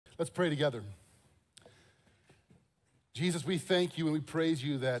Let's pray together. Jesus, we thank you and we praise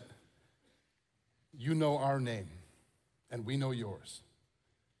you that you know our name and we know yours.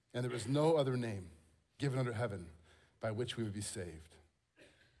 And there is no other name given under heaven by which we would be saved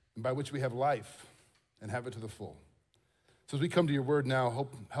and by which we have life and have it to the full. So as we come to your word now,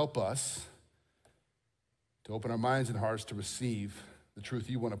 help us to open our minds and hearts to receive the truth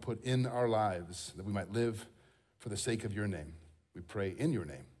you want to put in our lives, that we might live for the sake of your name. We pray in your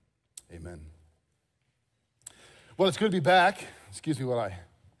name. Amen. Well, it's good to be back. Excuse me while I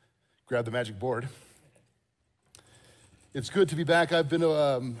grab the magic board. It's good to be back. I've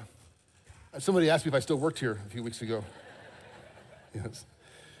been, somebody asked me if I still worked here a few weeks ago. Yes.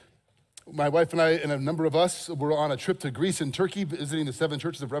 My wife and I and a number of us were on a trip to Greece and Turkey, visiting the 7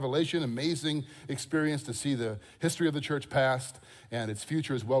 churches of Revelation. Amazing experience to see the history of the church past and its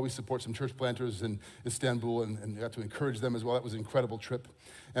future as well. We support some church planters in Istanbul and got to encourage them as well. That was an incredible trip.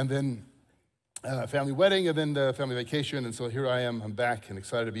 And then family wedding and then the family vacation. And so here I am, I'm back and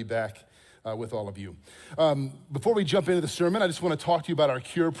excited to be back with all of you. Before we jump into the sermon, I just want to talk to you about our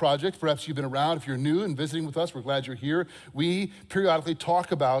Cure project. Perhaps you've been around. If you're new and visiting with us, we're glad you're here. We periodically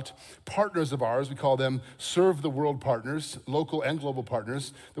talk about partners of ours. We call them Serve the World partners, local and global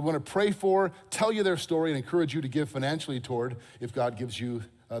partners, that we want to pray for, tell you their story, and encourage you to give financially toward if God gives you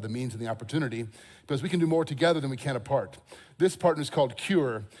the means and the opportunity, because we can do more together than we can apart. This partner is called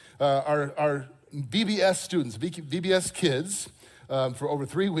Cure. Our VBS students, VBS kids, for over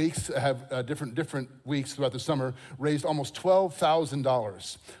 3 weeks, have different weeks throughout the summer, raised almost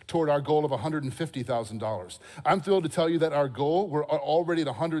 $12,000 toward our goal of $150,000. I'm thrilled to tell you that our goal, we're already at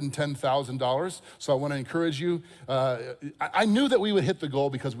 $110,000, so I want to encourage you. I knew that we would hit the goal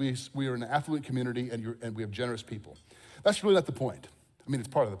because we are an affluent community and we have generous people. That's really not the point. I mean, it's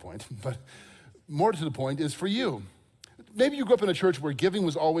part of the point, but more to the point is for you. Maybe you grew up in a church where giving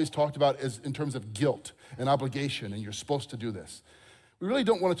was always talked about as in terms of guilt and obligation, and you're supposed to do this. We really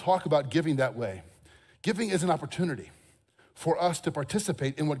don't want to talk about giving that way. Giving is an opportunity for us to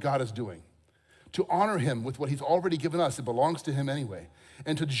participate in what God is doing, to honor him with what he's already given us. It belongs to him anyway,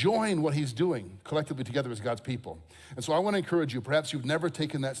 and to join what he's doing collectively together as God's people. And so I want to encourage you, perhaps you've never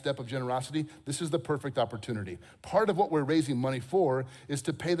taken that step of generosity. This is the perfect opportunity. Part of what we're raising money for is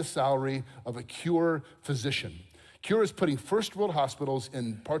to pay the salary of a Cure physician. Cure is putting first world hospitals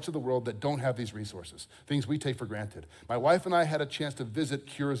in parts of the world that don't have these resources, things we take for granted. My wife and I had a chance to visit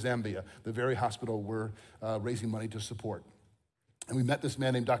Cure Zambia, the very hospital we're raising money to support. And we met this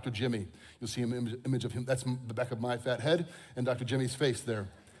man named Dr. Jimmy. You'll see an image of him. That's the back of my fat head and Dr. Jimmy's face there.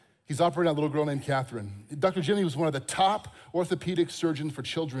 He's operating on a little girl named Catherine. Dr. Jimmy was one of the top orthopedic surgeons for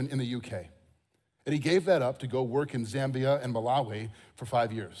children in the UK. And he gave that up to go work in Zambia and Malawi for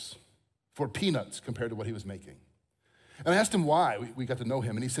 5 years for peanuts compared to what he was making. And I asked him why. We got to know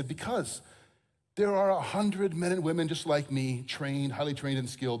him, and he said, because there are 100 men and women just like me, trained, highly trained and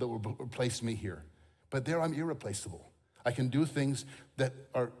skilled, that will replace me here. But there I'm irreplaceable. I can do things that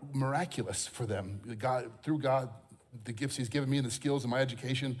are miraculous for them. Through God, the gifts he's given me and the skills and my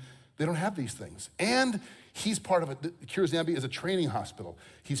education, they don't have these things. And he's part of it. Cure Zambia is a training hospital.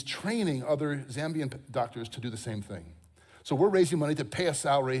 He's training other Zambian doctors to do the same thing. So we're raising money to pay a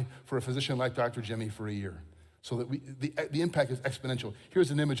salary for a physician like Dr. Jimmy for a year, so that the impact is exponential.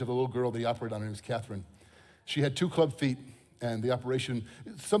 Here's an image of the little girl that he operated on. Her name was Catherine. She had 2 club feet, and the operation,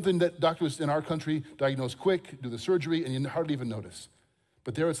 something that doctors in our country diagnose quick, do the surgery, and you hardly even notice.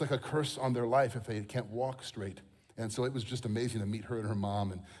 But there it's like a curse on their life if they can't walk straight. And so it was just amazing to meet her and her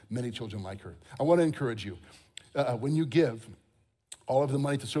mom and many children like her. I want to encourage you, when you give, all of the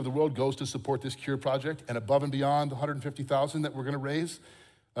money to Serve the World goes to support this Cure project, and above and beyond the $150,000 that we're going to raise,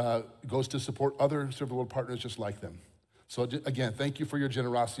 goes to support other Serve the World partners just like them. So again, thank you for your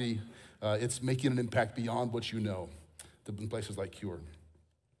generosity. It's making an impact beyond what you know in places like Cure.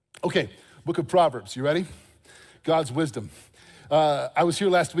 Okay, book of Proverbs, you ready? God's wisdom. I was here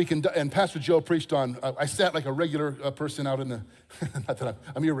last week and Pastor Joe preached on, I sat like a regular person out in the, not that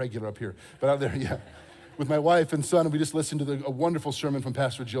I'm irregular up here, but out there, yeah. With my wife and son, and we just listened to a wonderful sermon from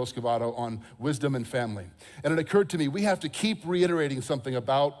Pastor Joe Scavato on wisdom and family. And it occurred to me, we have to keep reiterating something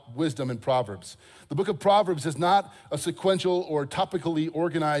about wisdom in Proverbs. The book of Proverbs is not a sequential or topically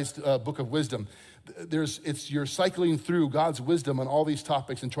organized book of wisdom. You're cycling through God's wisdom on all these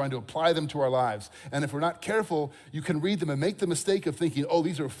topics and trying to apply them to our lives. And if we're not careful, you can read them and make the mistake of thinking, oh,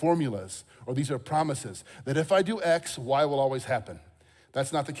 these are formulas or these are promises, that if I do X, Y will always happen.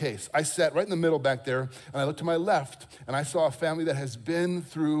 That's not the case. I sat right in the middle back there, and I looked to my left, and I saw a family that has been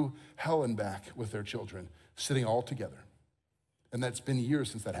through hell and back with their children, sitting all together. And that's been years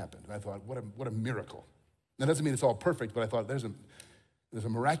since that happened. And I thought, what a miracle. That doesn't mean it's all perfect, but I thought There's a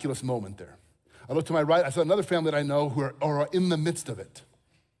miraculous moment there. I looked to my right, I saw another family that I know who are in the midst of it.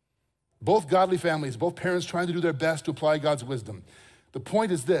 Both godly families, both parents trying to do their best to apply God's wisdom. The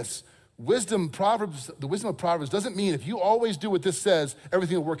point is this, the wisdom of Proverbs doesn't mean if you always do what this says,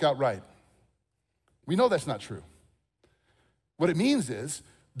 everything will work out right. We know that's not true. What it means is,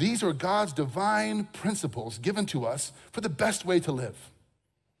 these are God's divine principles given to us for the best way to live,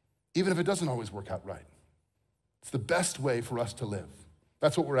 even if it doesn't always work out right. It's the best way for us to live.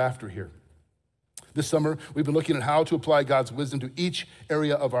 That's what we're after here. This summer, we've been looking at how to apply God's wisdom to each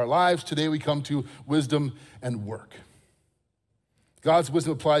area of our lives. Today, we come to wisdom and work. God's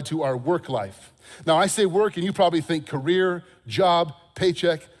wisdom applied to our work life. Now, I say work, and you probably think career, job,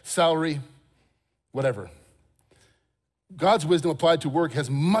 paycheck, salary, whatever. God's wisdom applied to work has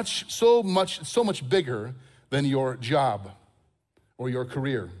so much bigger than your job or your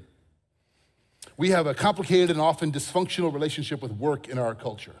career. We have a complicated and often dysfunctional relationship with work in our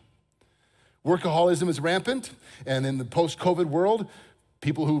culture. Workaholism is rampant, and in the post-COVID world,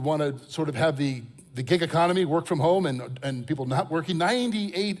 people who want to sort of have the gig economy, work from home, and people not working,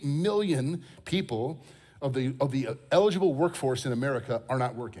 98 million people of the eligible workforce in America are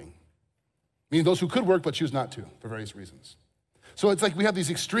not working. Meaning those who could work but choose not to for various reasons. So it's like we have these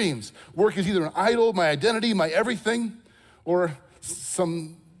extremes. Work is either an idol, my identity, my everything, or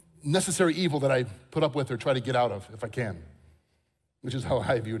some necessary evil that I put up with or try to get out of if I can, which is how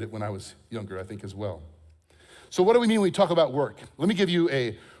I viewed it when I was younger, I think, as well. So what do we mean when we talk about work? Let me give you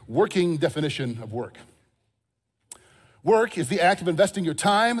a working definition of work. Work is the act of investing your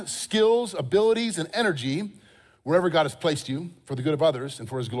time, skills, abilities, and energy wherever God has placed you for the good of others and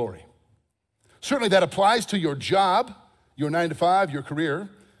for his glory. Certainly that applies to your job, your 9 to 5, your career,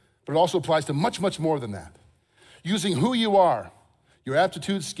 but it also applies to much, much more than that. Using who you are, your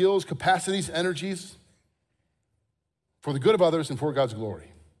aptitudes, skills, capacities, energies, for the good of others and for God's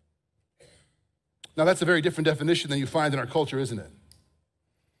glory. Now that's a very different definition than you find in our culture, isn't it?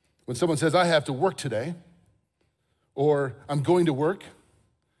 When someone says, I have to work today, or I'm going to work,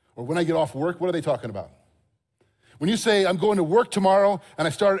 or when I get off work, what are they talking about? When you say, I'm going to work tomorrow and I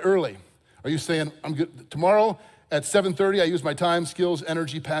start early, are you saying, I'm good tomorrow at 7:30, I use my time, skills,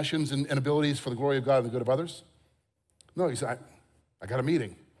 energy, passions, and abilities for the glory of God and the good of others? No, you say, I got a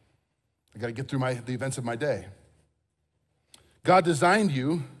meeting. I got to get through the events of my day. God designed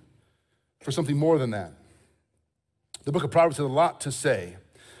you for something more than that. The book of Proverbs has a lot to say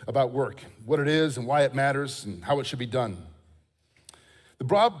about work, what it is and why it matters and how it should be done. The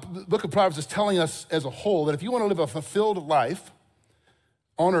book of Proverbs is telling us as a whole that if you want to live a fulfilled life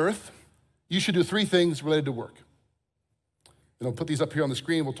on earth, you should do 3 things related to work. And I'll put these up here on the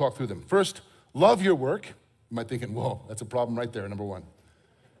screen, we'll talk through them. First, love your work. You might be thinking, whoa, that's a problem right there, number 1.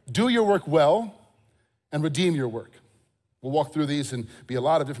 Do your work well and redeem your work. We'll walk through these and be a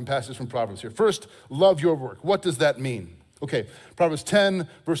lot of different passages from Proverbs here. First, love your work. What does that mean? Okay, Proverbs 10,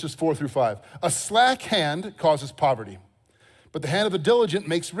 verses 4 through 5. A slack hand causes poverty, but the hand of the diligent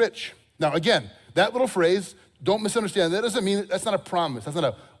makes rich. Now again, that little phrase, don't misunderstand, that doesn't mean, that's not a promise, that's not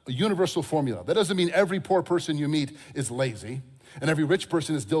a universal formula. That doesn't mean every poor person you meet is lazy and every rich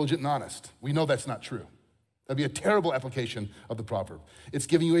person is diligent and honest. We know that's not true. That'd be a terrible application of the proverb. It's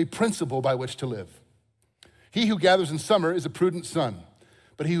giving you a principle by which to live. He who gathers in summer is a prudent son,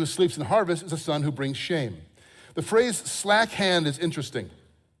 but he who sleeps in harvest is a son who brings shame. The phrase slack hand is interesting.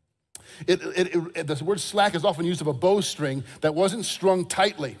 The word slack is often used of a bowstring that wasn't strung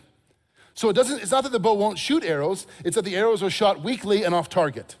tightly. So it's not that the bow won't shoot arrows, it's that the arrows are shot weakly and off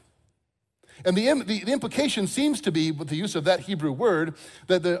target. And the implication seems to be, with the use of that Hebrew word,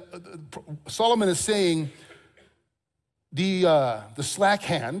 that Solomon is saying the slack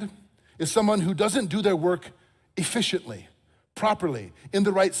hand is someone who doesn't do their work efficiently, properly, in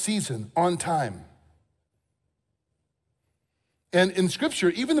the right season, on time. And in Scripture,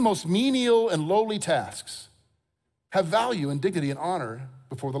 even the most menial and lowly tasks have value and dignity and honor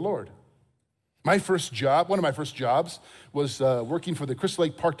before the Lord. One of my first jobs was working for the Crystal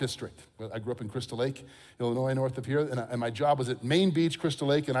Lake Park District. I grew up in Crystal Lake, Illinois, north of here, and my job was at Main Beach, Crystal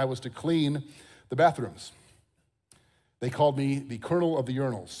Lake, and I was to clean the bathrooms. They called me the Colonel of the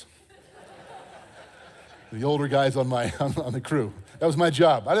Urinals. The older guys on the crew. That was my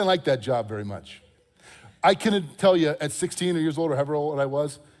job. I didn't like that job very much. I can tell you, at 16 years old or however old I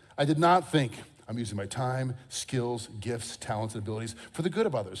was, I did not think I'm using my time, skills, gifts, talents, and abilities for the good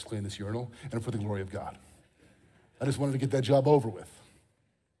of others, clean this urinal, and for the glory of God. I just wanted to get that job over with.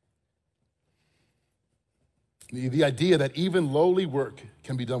 The idea that even lowly work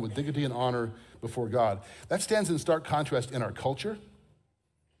can be done with dignity and honor before God, that stands in stark contrast in our culture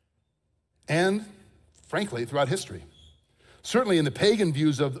and, frankly, throughout history. certainly in the pagan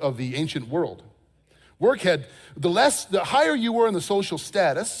views of the ancient world. Work had, the higher you were in the social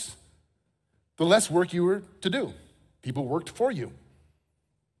status, the less work you were to do. People worked for you.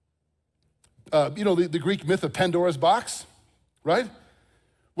 The Greek myth of Pandora's box, right?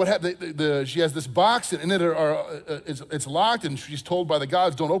 What happened? She has this box, and in it it's locked, and she's told by the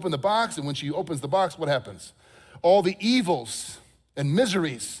gods, don't open the box. And when she opens the box, what happens? All the evils and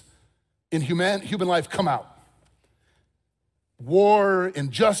miseries in human life come out. War,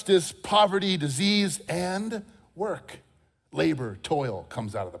 injustice, poverty, disease, and work. Labor, toil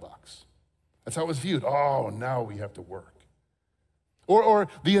comes out of the box. That's how it was viewed. Oh, now we have to work. Or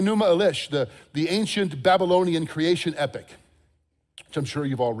the Enuma Elish, the ancient Babylonian creation epic, which I'm sure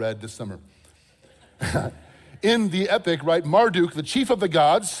you've all read this summer. In the epic, right, Marduk, the chief of the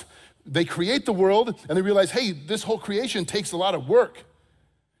gods, they create the world and they realize, hey, this whole creation takes a lot of work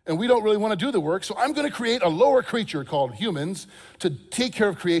and we don't really want to do the work, so I'm going to create a lower creature called humans to take care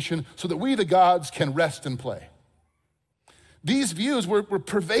of creation so that we, the gods, can rest and play. These views were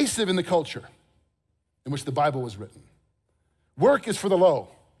pervasive in the culture in which the Bible was written. Work is for the low.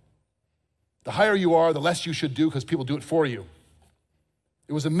 The higher you are, the less you should do because people do it for you.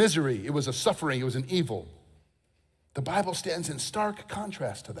 It was a misery, it was a suffering, it was an evil. The Bible stands in stark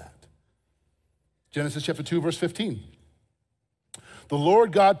contrast to that. Genesis chapter 2, verse 15. The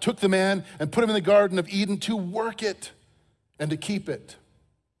Lord God took the man and put him in the Garden of Eden to work it and to keep it.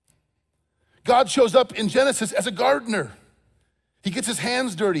 God shows up in Genesis as a gardener. He gets his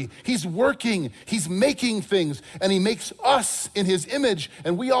hands dirty. He's working, he's making things, and he makes us in his image,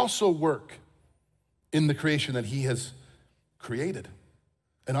 and we also work in the creation that he has created,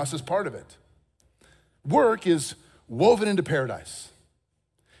 and us as part of it. Work is woven into paradise.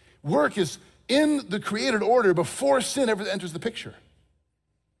 Work is in the created order before sin ever enters the picture.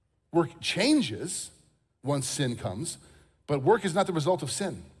 Work changes once sin comes, but work is not the result of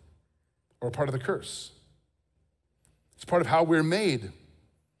sin or a part of the curse. It's part of how we're made.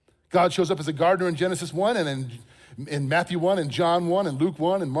 God shows up as a gardener in Genesis 1, and in Matthew 1, and John 1, and Luke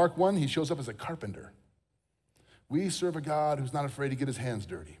 1, and Mark 1, he shows up as a carpenter. We serve a God who's not afraid to get his hands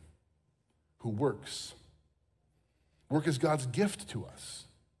dirty, who works. Work is God's gift to us.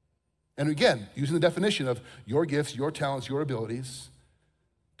 And again, using the definition of your gifts, your talents, your abilities,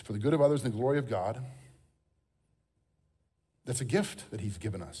 for the good of others and the glory of God, that's a gift that he's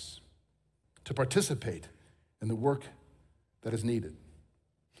given us to participate in the work that is needed.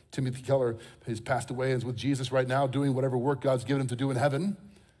 Timothy Keller has passed away and is with Jesus right now doing whatever work God's given him to do in heaven.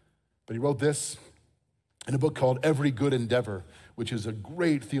 But he wrote this in a book called Every Good Endeavor, which is a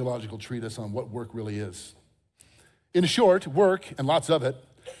great theological treatise on what work really is. In short, work, and lots of it,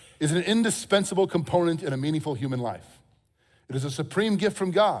 is an indispensable component in a meaningful human life. It is a supreme gift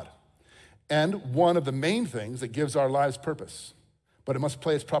from God and one of the main things that gives our lives purpose. But it must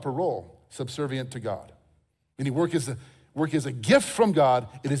play its proper role, subservient to God. Meaning work is a gift from God.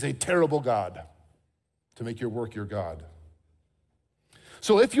 It is a terrible God to make your work your God.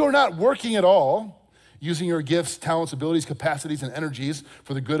 So if you're not working at all, using your gifts, talents, abilities, capacities, and energies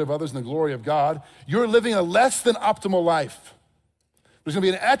for the good of others and the glory of God, you're living a less than optimal life. There's gonna be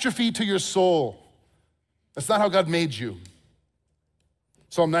an atrophy to your soul. That's not how God made you.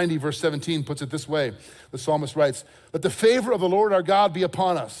 Psalm 90, verse 17 puts it this way. The psalmist writes, "Let the favor of the Lord our God be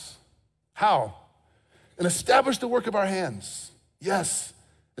upon us." How? "And establish the work of our hands." Yes,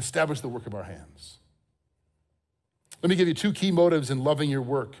 establish the work of our hands. Let me give you two key motives in loving your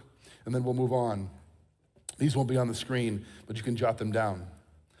work, and then we'll move on. These won't be on the screen, but you can jot them down.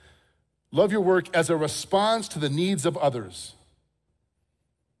 Love your work as a response to the needs of others.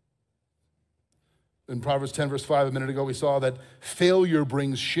 In Proverbs 10, verse 5, a minute ago, we saw that failure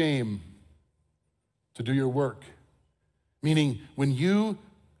brings shame to do your work. Meaning, when you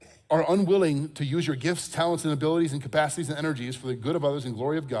are unwilling to use your gifts, talents, and abilities, and capacities and energies for the good of others and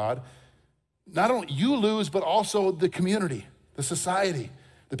glory of God, not only you lose, but also the community, the society,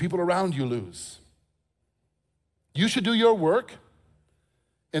 the people around you lose. You should do your work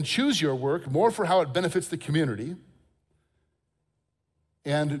and choose your work more for how it benefits the community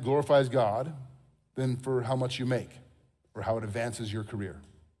and glorifies God than for how much you make or how it advances your career.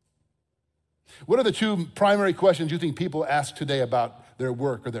 What are the two primary questions you think people ask today about their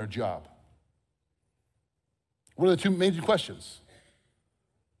work or their job? What are the two major questions?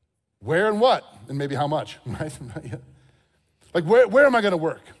 Where and what, and maybe how much, right? Like, where am I gonna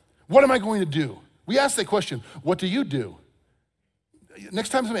work? What am I going to do? We ask that question, what do you do? Next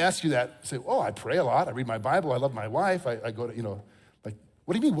time somebody asks you that, say, oh, I pray a lot, I read my Bible, I love my wife, I go to, like,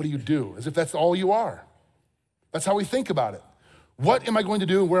 what do you mean, what do you do? As if that's all you are. That's how we think about it. What am I going to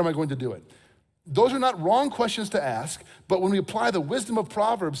do and where am I going to do it? Those are not wrong questions to ask, but when we apply the wisdom of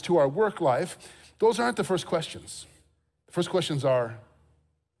Proverbs to our work life, those aren't the first questions. The first questions are,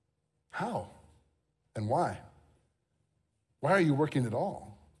 how and why? Why are you working at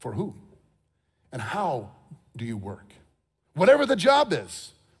all? For who? And how do you work? Whatever the job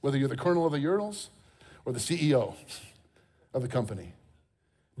is, whether you're the colonel of the urinals or the CEO of the company,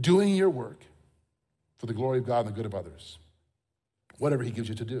 doing your work for the glory of God and the good of others, whatever he gives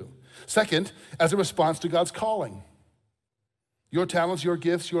you to do. Second, as a response to God's calling. Your talents, your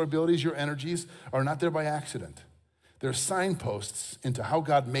gifts, your abilities, your energies are not there by accident. They're signposts into how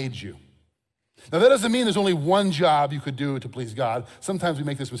God made you. Now, that doesn't mean there's only one job you could do to please God. Sometimes we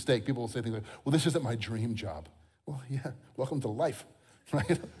make this mistake. People will say things like, well, this isn't my dream job. Well, yeah, welcome to life,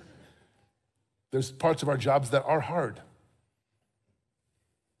 right? There's parts of our jobs that are hard.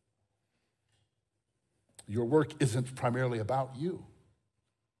 Your work isn't primarily about you.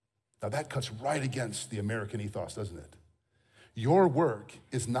 Now, that cuts right against the American ethos, doesn't it? Your work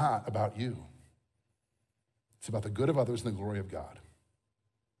is not about you. It's about the good of others and the glory of God.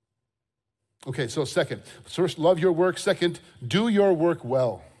 Okay, so second, first, love your work. Second, do your work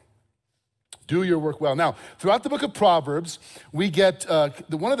well. Do your work well. Now, throughout the book of Proverbs, we get,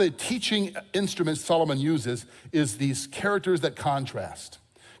 one of the teaching instruments Solomon uses is these characters that contrast.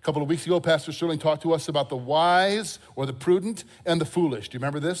 A couple of weeks ago, Pastor Sterling talked to us about the wise or the prudent and the foolish. Do you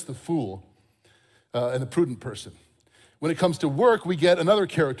remember this? The fool and the prudent person. When it comes to work, we get another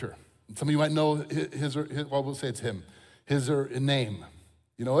character. Some of you might know well, we'll say it's him. His name.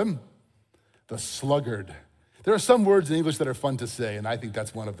 You know him? The sluggard. There are some words in English that are fun to say, and I think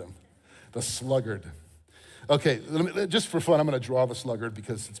that's one of them. The sluggard. Okay, just for fun, I'm going to draw the sluggard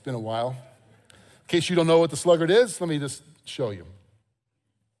because it's been a while. In case you don't know what the sluggard is, let me just show you.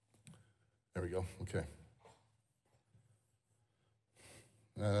 There we go, okay.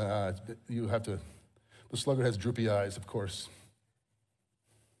 You have to, the sluggard has droopy eyes, of course.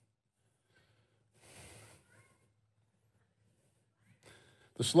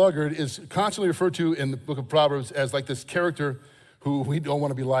 The sluggard is constantly referred to in the book of Proverbs as like this character who we don't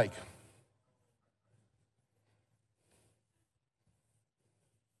want to be like.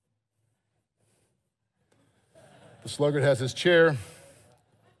 The sluggard has his chair.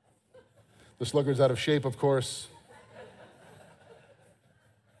 The sluggard's out of shape, of course.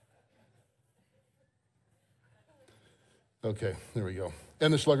 Okay, there we go.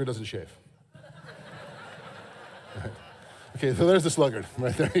 And the sluggard doesn't shave. Right. Okay, so there's the sluggard.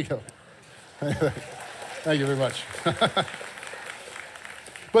 Right, there you go. Thank you very much.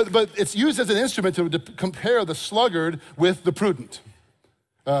 But it's used as an instrument to compare the sluggard with the prudent,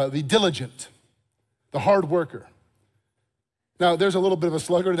 the diligent, the hard worker. Now, there's a little bit of a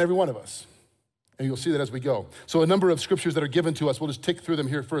sluggard in every one of us. And you'll see that as we go. So a number of scriptures that are given to us, we'll just tick through them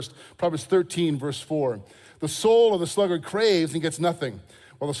here first. Proverbs 13, verse 4. The soul of the sluggard craves and gets nothing,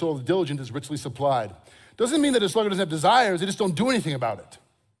 while the soul of the diligent is richly supplied. Doesn't mean that a sluggard doesn't have desires, they just don't do anything about it.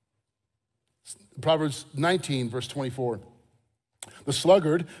 Proverbs 19, verse 24. The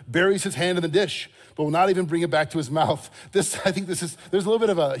sluggard buries his hand in the dish, but will not even bring it back to his mouth. There's a little bit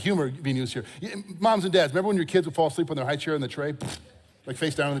of a humor being used here. Moms and dads, remember when your kids would fall asleep on their high chair in the tray? Like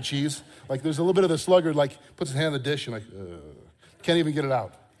face down on the cheese? Like there's a little bit of the sluggard, like puts his hand in the dish and can't even get it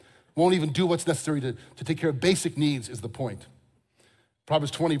out. Won't even do what's necessary to take care of basic needs is the point.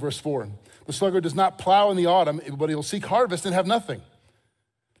 Proverbs 20, verse 4. The sluggard does not plow in the autumn, but he will seek harvest and have nothing.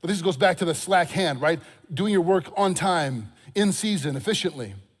 But this goes back to the slack hand, right? Doing your work on time, in season,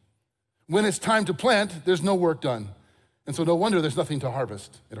 efficiently. When it's time to plant, there's no work done. And so no wonder there's nothing to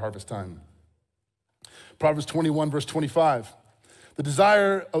harvest at harvest time. Proverbs 21, verse 25. The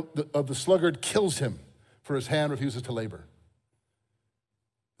desire of the sluggard kills him, for his hand refuses to labor.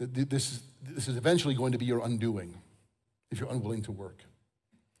 This is eventually going to be your undoing if you're unwilling to work.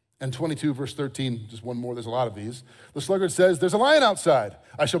 And 22, verse 13, just one more, there's a lot of these. The sluggard says, there's a lion outside.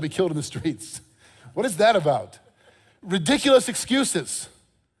 I shall be killed in the streets. What is that about? Ridiculous excuses.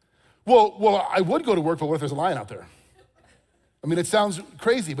 Well, I would go to work, but what if there's a lion out there? I mean, it sounds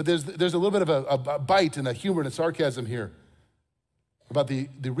crazy, but there's a little bit of a bite and a humor and a sarcasm here about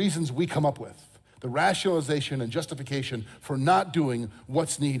the reasons we come up with, the rationalization and justification for not doing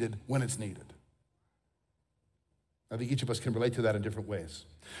what's needed when it's needed. I think each of us can relate to that in different ways.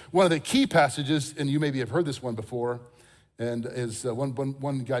 One of the key passages, and you maybe have heard this one before, and is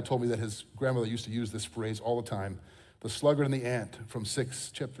one guy told me that his grandmother used to use this phrase all the time, the sluggard and the ant from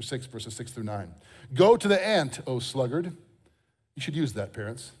chapter 6, verses 6 through 9. Go to the ant, O sluggard. You should use that,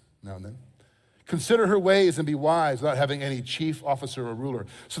 parents, now and then. Consider her ways and be wise without having any chief, officer, or ruler.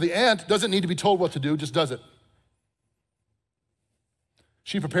 So the ant doesn't need to be told what to do, just does it.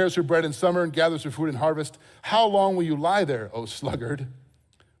 She prepares her bread in summer and gathers her fruit in harvest. How long will you lie there, O sluggard?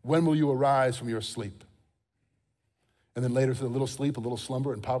 When will you arise from your sleep? And then later, to a little sleep, a little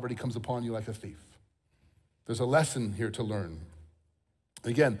slumber, and poverty comes upon you like a thief. There's a lesson here to learn.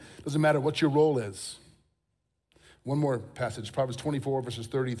 Again, it doesn't matter what your role is. One more passage, Proverbs 24, verses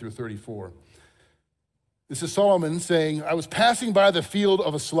 30 through 34. This is Solomon saying, I was passing by the field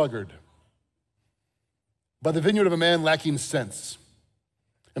of a sluggard, by the vineyard of a man lacking sense.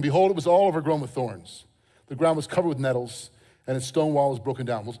 And behold, it was all overgrown with thorns. The ground was covered with nettles, and its stone wall was broken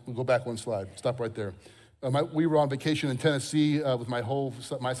down. We'll go back one slide. Stop right there. We were on vacation in Tennessee with my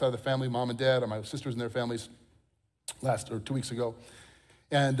side of the family, mom and dad, and my sisters and their families 2 weeks ago.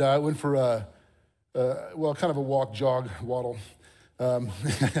 And I went for kind of a walk, jog, waddle.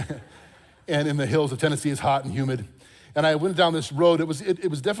 And in the hills of Tennessee, it's hot and humid. And I went down this road. It was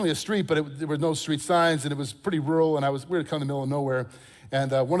definitely a street, but there were no street signs, and it was pretty rural, and we were kind of in the middle of nowhere.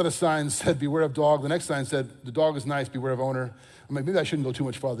 And one of the signs said, beware of dog. The next sign said, the dog is nice, beware of owner. I'm like, maybe I shouldn't go too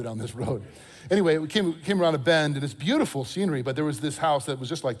much farther down this road. Anyway, we came around a bend, and it's beautiful scenery, but there was this house that was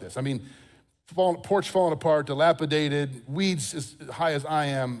just like this. I mean, porch falling apart, dilapidated, weeds as high as I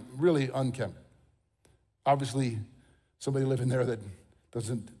am, really unkempt. Obviously, somebody living there that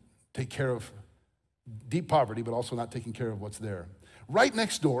doesn't take care of deep poverty, but also not taking care of what's there. Right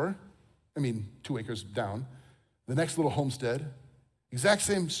next door, 2 acres down, the next little homestead, exact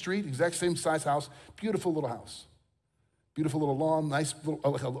same street, exact same size house, beautiful little house. Beautiful little lawn, nice little,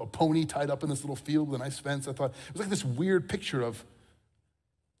 like a pony tied up in this little field with a nice fence. I thought, it was like this weird picture of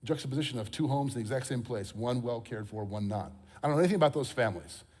juxtaposition of two homes in the exact same place, one well cared for, one not. I don't know anything about those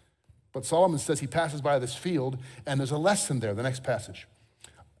families. But Solomon says he passes by this field, and there's a lesson there, the next passage.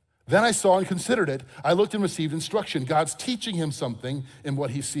 Then I saw and considered it. I looked and received instruction. God's teaching him something in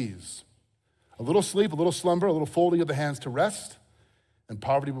what he sees. A little sleep, a little slumber, a little folding of the hands to rest, and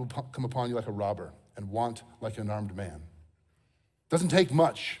poverty will come upon you like a robber, and want like an armed man. Doesn't take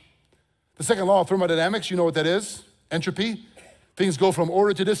much. The second law of thermodynamics, you know what that is? Entropy. Things go from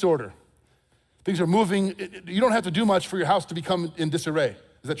order to disorder. Things are moving. You don't have to do much for your house to become in disarray.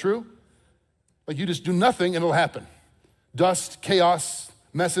 Is that true? Like you just do nothing and it'll happen. Dust, chaos,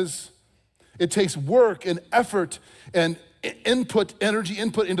 messes. It takes work and effort and energy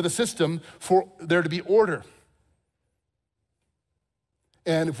input into the system for there to be order.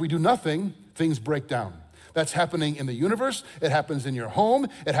 And if we do nothing, things break down. That's happening in the universe. It happens in your home.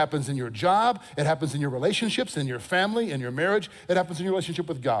 It happens in your job. It happens in your relationships, in your family, in your marriage. It happens in your relationship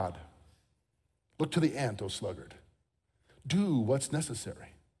with God. Look to the ant, O sluggard. Do what's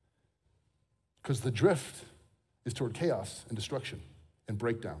necessary. Because the drift is toward chaos and destruction and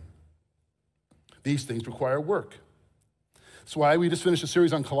breakdown. These things require work. That's why we just finished a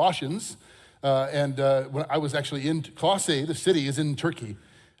series on Colossians. When I was actually in Colossae, the city is in Turkey.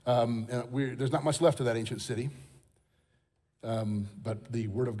 There's not much left of that ancient city, but the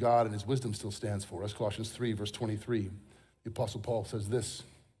word of God and his wisdom still stands for us. Colossians 3, verse 23, the Apostle Paul says this,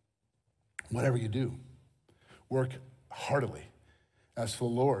 whatever you do, work heartily as for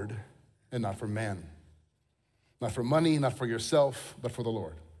the Lord and not for man, not for money, not for yourself, but for the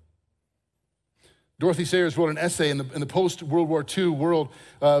Lord. Dorothy Sayers wrote an essay in the post-World War II world.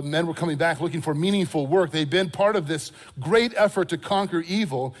 Men were coming back looking for meaningful work. They'd been part of this great effort to conquer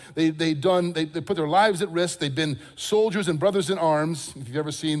evil. They put their lives at risk. They'd been soldiers and brothers in arms. If you've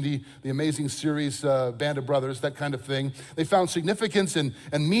ever seen the amazing series, Band of Brothers, that kind of thing. They found significance and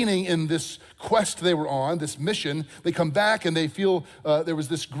meaning in this quest they were on, this mission. They come back and they feel there was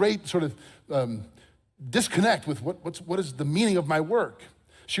this great sort of disconnect with what is the meaning of my work.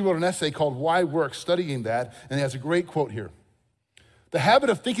 She wrote an essay called Why Work, studying that, and it has a great quote here. The habit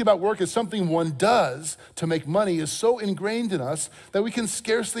of thinking about work as something one does to make money is so ingrained in us that we can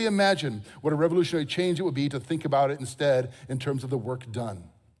scarcely imagine what a revolutionary change it would be to think about it instead in terms of the work done.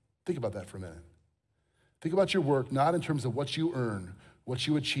 Think about that for a minute. Think about your work not in terms of what you earn, what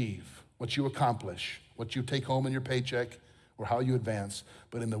you achieve, what you accomplish, what you take home in your paycheck, or how you advance,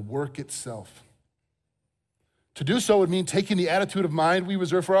 but in the work itself. To do so would mean taking the attitude of mind we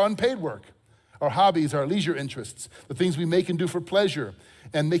reserve for our unpaid work, our hobbies, our leisure interests, the things we make and do for pleasure,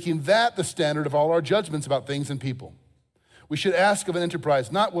 and making that the standard of all our judgments about things and people. We should ask of an enterprise,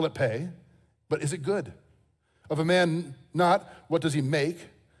 not will it pay, but is it good? Of a man, not what does he make,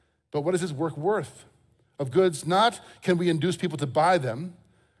 but what is his work worth? Of goods, not can we induce people to buy them,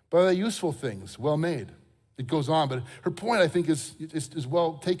 but are they useful things, well made? It goes on, but her point, I think, is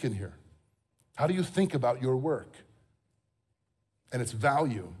well taken here. How do you think about your work and its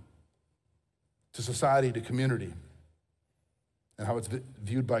value to society, to community, and how it's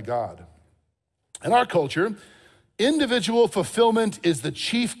viewed by God? In our culture, individual fulfillment is the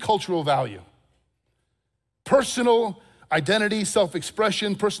chief cultural value. Personal identity,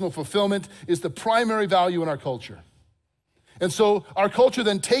 self-expression, personal fulfillment is the primary value in our culture. And so our culture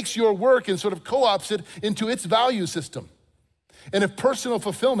then takes your work and sort of co-opts it into its value system. And if personal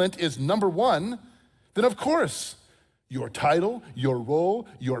fulfillment is number one, then of course, your title, your role,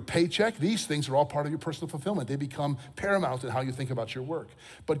 your paycheck, these things are all part of your personal fulfillment. They become paramount in how you think about your work.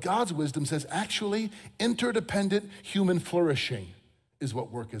 But God's wisdom says actually interdependent human flourishing is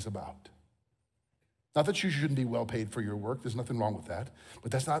what work is about. Not that you shouldn't be well paid for your work, there's nothing wrong with that,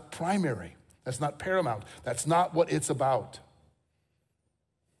 but that's not primary, that's not paramount, that's not what it's about.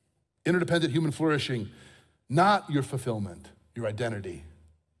 Interdependent human flourishing, not your fulfillment, your identity,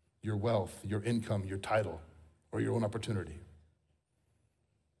 your wealth, your income, your title, or your own opportunity.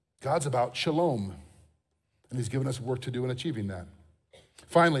 God's about shalom, and he's given us work to do in achieving that.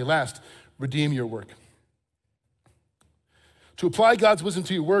 Finally, last, redeem your work. To apply God's wisdom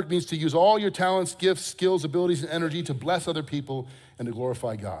to your work means to use all your talents, gifts, skills, abilities, and energy to bless other people and to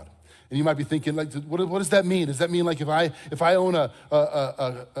glorify God. And you might be thinking, like, what does that mean? Does that mean like if I own a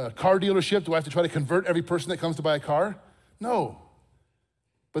car dealership, do I have to try to convert every person that comes to buy a car? No.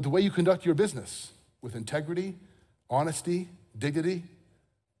 But the way you conduct your business with integrity, honesty, dignity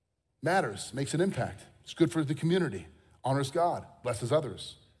matters, makes an impact. It's good for the community, honors God, blesses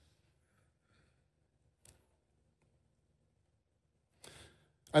others.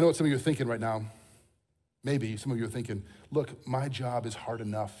 I know what some of you are thinking right now. Maybe some of you are thinking, look, my job is hard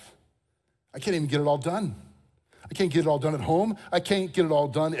enough. I can't even get it all done. I can't get it all done at home. I can't get it all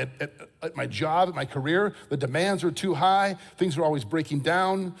done at my job, at my career. The demands are too high. Things are always breaking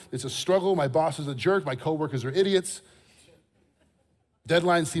down. It's a struggle. My boss is a jerk. My coworkers are idiots.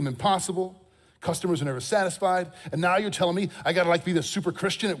 Deadlines seem impossible. Customers are never satisfied. And now you're telling me I gotta be the super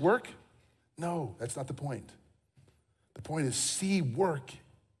Christian at work? No, that's not the point. The point is see work,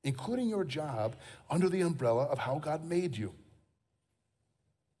 including your job, under the umbrella of how God made you.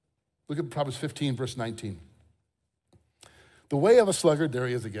 Look at Proverbs 15, verse 19. The way of a sluggard, there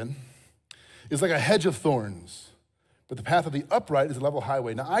he is again, is like a hedge of thorns, but the path of the upright is a level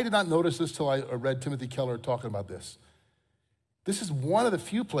highway. Now, I did not notice this till I read Timothy Keller talking about this. This is one of the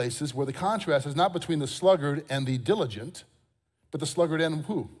few places where the contrast is not between the sluggard and the diligent, but the sluggard and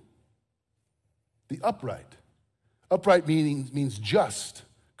who? The upright. Upright means just,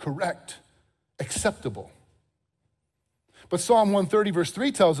 correct, acceptable. But Psalm 130 verse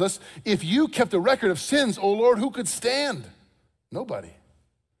 3 tells us, if you kept a record of sins, O Lord, who could stand? Nobody.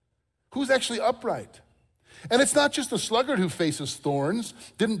 Who's actually upright? And it's not just the sluggard who faces thorns.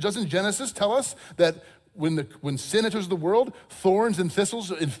 Doesn't Genesis tell us that when sin enters the world, thorns and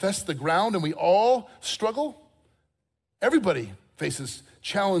thistles infest the ground and we all struggle? Everybody faces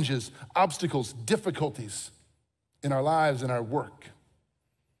challenges, obstacles, difficulties in our lives and our work.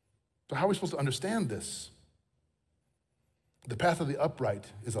 So how are we supposed to understand this? The path of the upright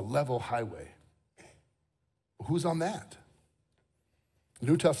is a level highway. Well, who's on that? The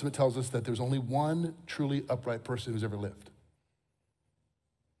New Testament tells us that there's only one truly upright person who's ever lived.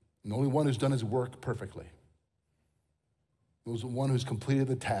 And only one who's done his work perfectly. There's one who's completed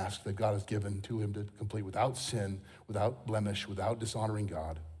the task that God has given to him to complete without sin, without blemish, without dishonoring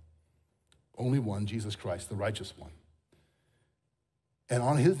God. Only one, Jesus Christ, the righteous one. And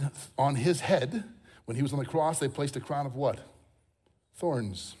on his head, when he was on the cross, they placed a crown of what?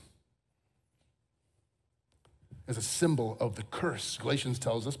 Thorns. As a symbol of the curse. Galatians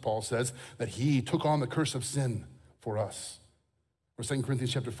tells us, Paul says, that he took on the curse of sin for us. Or 2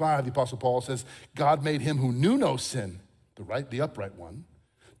 Corinthians chapter 5, the Apostle Paul says, God made him who knew no sin, the upright one,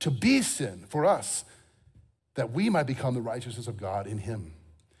 to be sin for us, that we might become the righteousness of God in him.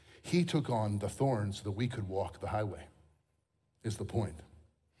 He took on the thorns so that we could walk the highway, is the point.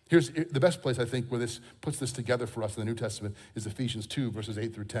 Here's the best place, I think, where this puts this together for us in the New Testament is Ephesians 2, verses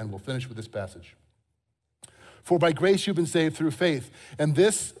 8 through 10. We'll finish with this passage. For by grace you've been saved through faith, and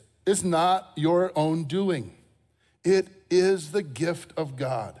this is not your own doing. It is the gift of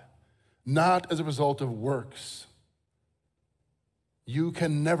God, not as a result of works. You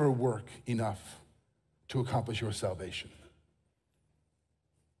can never work enough to accomplish your salvation.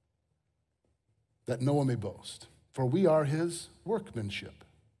 That no one may boast, for we are his workmanship,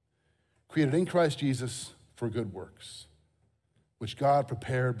 created in Christ Jesus for good works, which God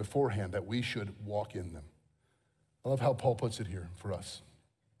prepared beforehand that we should walk in them. I love how Paul puts it here for us.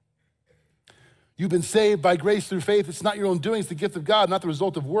 You've been saved by grace through faith. It's not your own doing, it's the gift of God, not the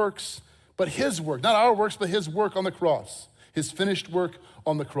result of works, but his work. Not our works, but his work on the cross, his finished work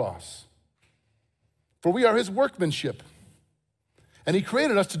on the cross. For we are his workmanship, and he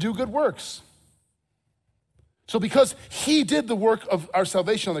created us to do good works. So because he did the work of our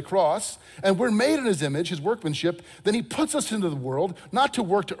salvation on the cross, and we're made in his image, his workmanship, then he puts us into the world, not to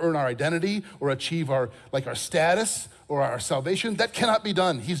work to earn our identity or achieve our status or our salvation. That cannot be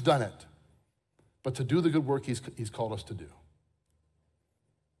done. He's done it. But to do the good work he's called us to do.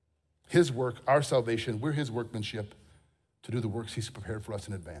 His work, our salvation, we're his workmanship to do the works he's prepared for us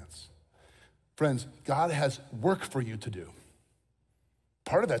in advance. Friends, God has work for you to do.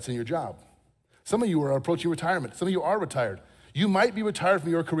 Part of that's in your job. Some of you are approaching retirement. Some of you are retired. You might be retired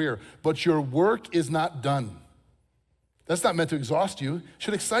from your career, but your work is not done. That's not meant to exhaust you. It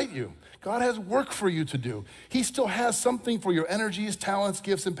should excite you. God has work for you to do. He still has something for your energies, talents,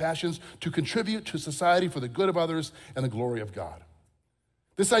 gifts, and passions to contribute to society for the good of others and the glory of God.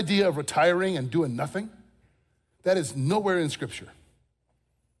 This idea of retiring and doing nothing, that is nowhere in Scripture.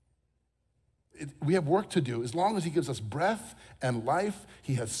 We have work to do. As long as he gives us breath and life,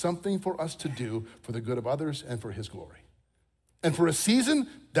 he has something for us to do for the good of others and for his glory. And for a season,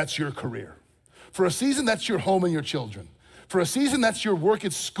 that's your career. For a season, that's your home and your children. For a season, that's your work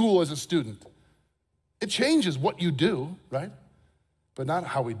at school as a student. It changes what you do, right? But not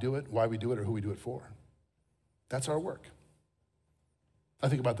how we do it, why we do it, or who we do it for. That's our work. I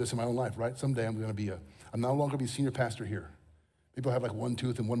think about this in my own life, right? Someday I'm no longer going to be senior pastor here. Maybe I'll have like one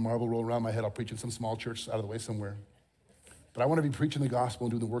tooth and one marble roll around my head. I'll preach in some small church out of the way somewhere. But I want to be preaching the gospel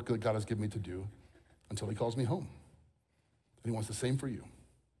and doing the work that God has given me to do until he calls me home. And he wants the same for you.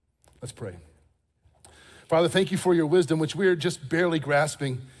 Let's pray. Father, thank you for your wisdom, which we're just barely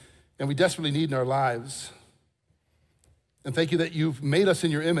grasping and we desperately need in our lives. And thank you that you've made us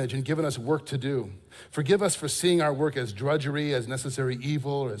in your image and given us work to do. Forgive us for seeing our work as drudgery, as necessary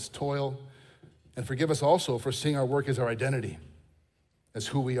evil, or as toil. And forgive us also for seeing our work as our identity, as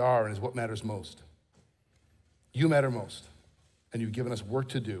who we are and as what matters most. You matter most, and you've given us work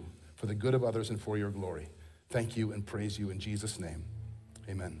to do for the good of others and for your glory. Thank you and praise you in Jesus' name.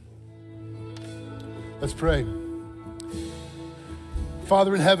 Amen. Let's pray.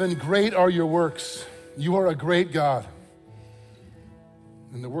 Father in heaven, great are your works. You are a great God.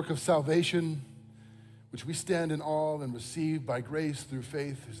 And the work of salvation, which we stand in awe and receive by grace through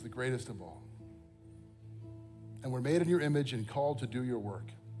faith, is the greatest of all. And we're made in your image and called to do your work.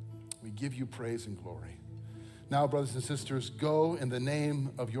 We give you praise and glory. Now, brothers and sisters, go in the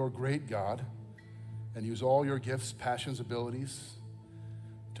name of your great God and use all your gifts, passions, abilities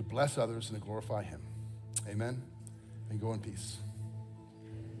to bless others and to glorify him. Amen. And go in peace.